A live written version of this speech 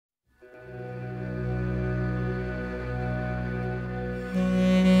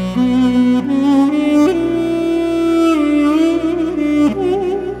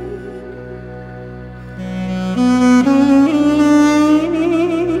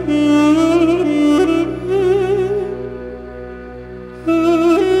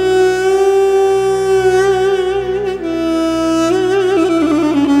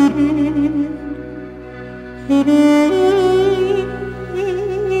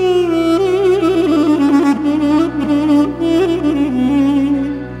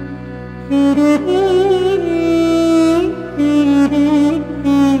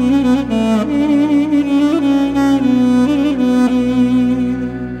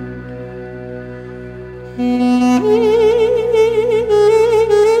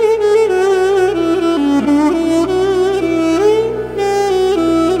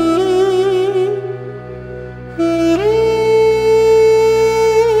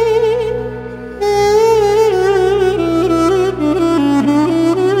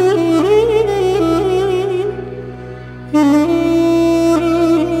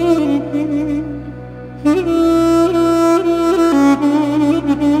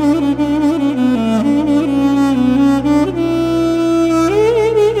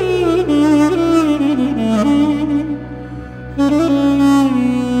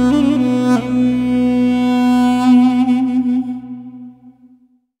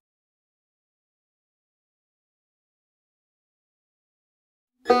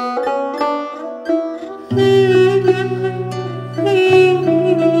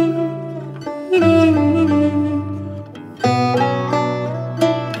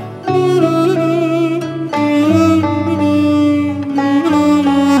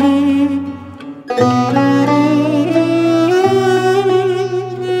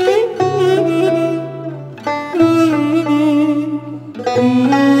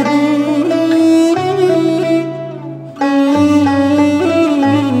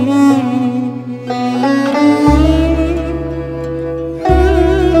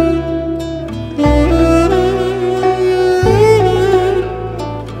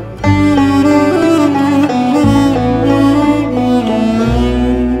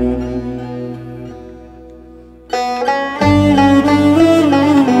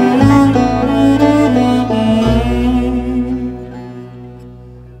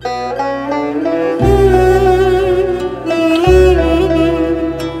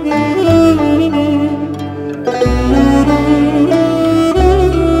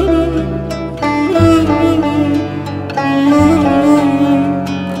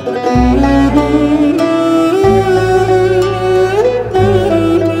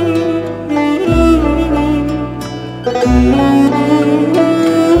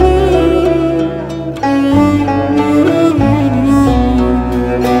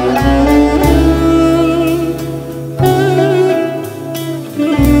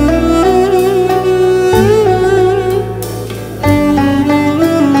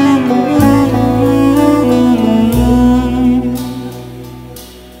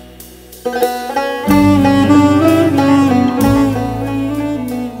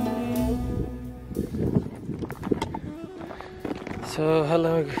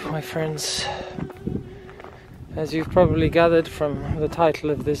my friends. As you've probably gathered from the title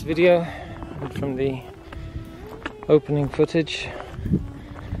of this video and from the opening footage,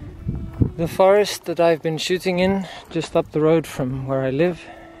 the forest that I've been shooting in just up the road from where I live,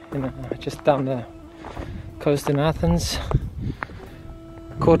 just down the coast in Athens,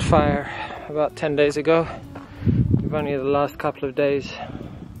 caught fire about 10 days ago. We've only the last couple of days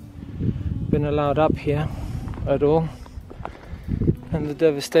been allowed up here at all, and the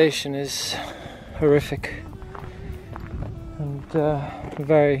devastation is horrific and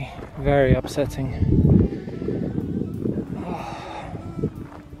very, very upsetting.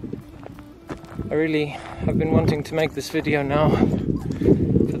 I really have been wanting to make this video now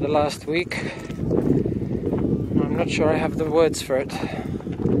for the last week. I'm not sure I have the words for it.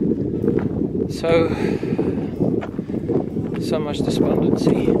 So much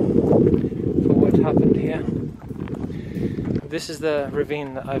despondency for what happened here. This is the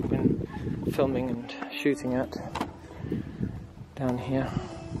ravine that I've been filming and shooting at down here.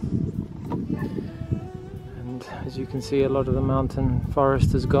 And as you can see, a lot of the mountain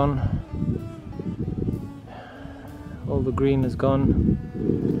forest is gone. All the green is gone.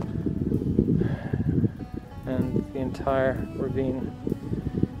 And the entire ravine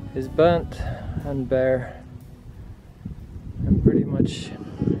is burnt and bare and pretty much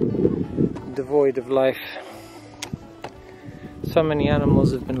devoid of life. So many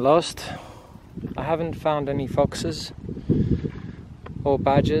animals have been lost. I haven't found any foxes or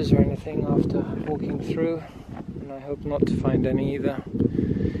badgers or anything after walking through, and I hope not to find any either.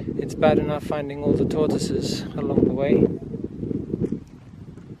 It's bad enough finding all the tortoises along the way,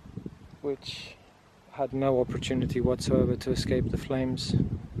 which had no opportunity whatsoever to escape the flames.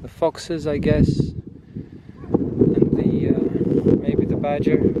 The foxes, I guess, and maybe the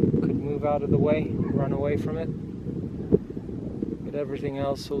badger could move out of the way, run away from it. But everything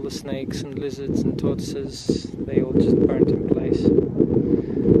else, all the snakes and lizards and tortoises, they all just burnt in place.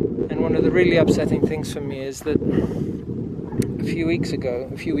 And one of the really upsetting things for me is that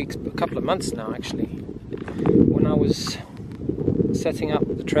a couple of months now actually, when I was setting up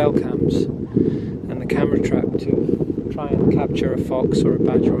the trail cams and the camera trap to try and capture a fox or a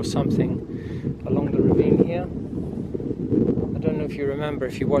badger or something along the ravine here, I don't know if you remember,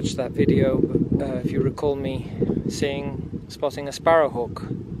 if you watched that video, but if you recall me spotting a sparrowhawk,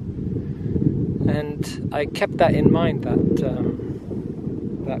 and I kept that in mind,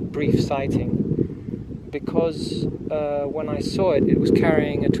 that brief sighting, because when I saw it, it was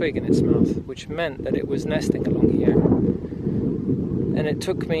carrying a twig in its mouth, which meant that it was nesting along here. And it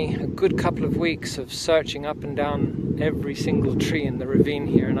took me a good couple of weeks of searching up and down every single tree in the ravine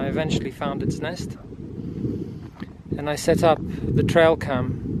here, and I eventually found its nest. And I set up the trail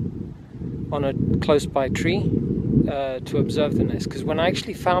cam on a close by tree to observe the nest, because when I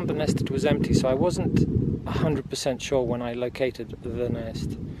actually found the nest, it was empty, so I wasn't 100% sure when I located the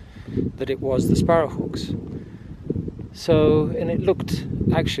nest that it was the sparrowhawks. So, and it looked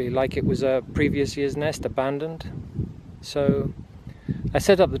actually like it was a previous year's nest, abandoned. So I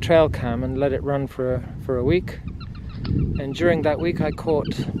set up the trail cam and let it run for a week, and during that week I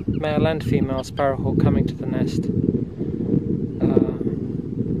caught male and female sparrowhawk coming to the nest.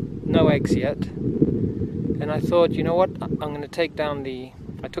 No eggs yet, and I thought, you know what, I'm going to take down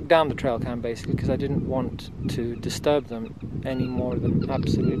I took down the trail cam basically because I didn't want to disturb them any more than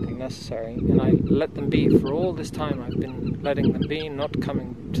absolutely necessary, and I let them be. For all this time I've been letting them be, not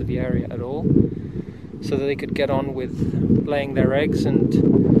coming to the area at all, so that they could get on with laying their eggs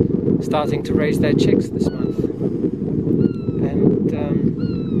and starting to raise their chicks this month. And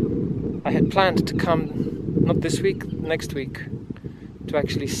I had planned to come, not this week, next week, to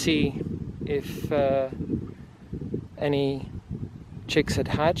actually see if any chicks had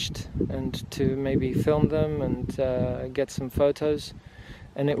hatched, and to maybe film them and get some photos.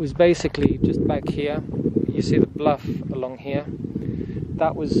 And it was basically just back here. You see the bluff along here.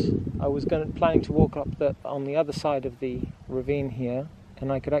 I was planning to walk up on the other side of the ravine here, and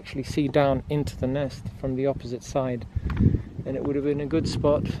I could actually see down into the nest from the opposite side, and it would have been a good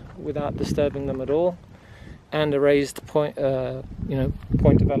spot without disturbing them at all, and a raised point of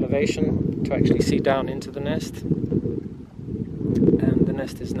elevation to actually see down into the nest. And the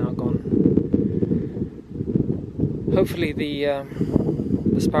nest is now gone. Hopefully the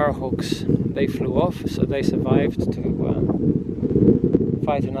sparrowhawks, they flew off, so they survived to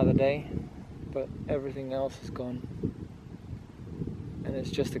fight another day, but everything else is gone, and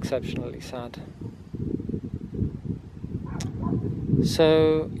it's just exceptionally sad.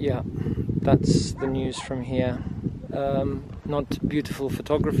 So yeah, that's the news from here. Not beautiful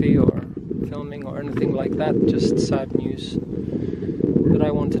photography or filming or anything like that, just sad news. that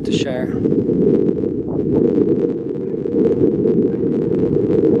I wanted to share.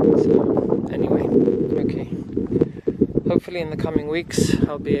 So anyway, okay. Hopefully in the coming weeks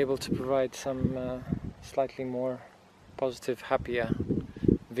I'll be able to provide some slightly more positive, happier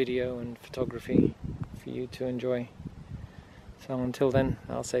video and photography for you to enjoy. So until then,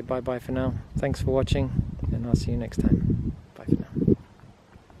 I'll say bye bye for now. Thanks for watching, and I'll see you next time.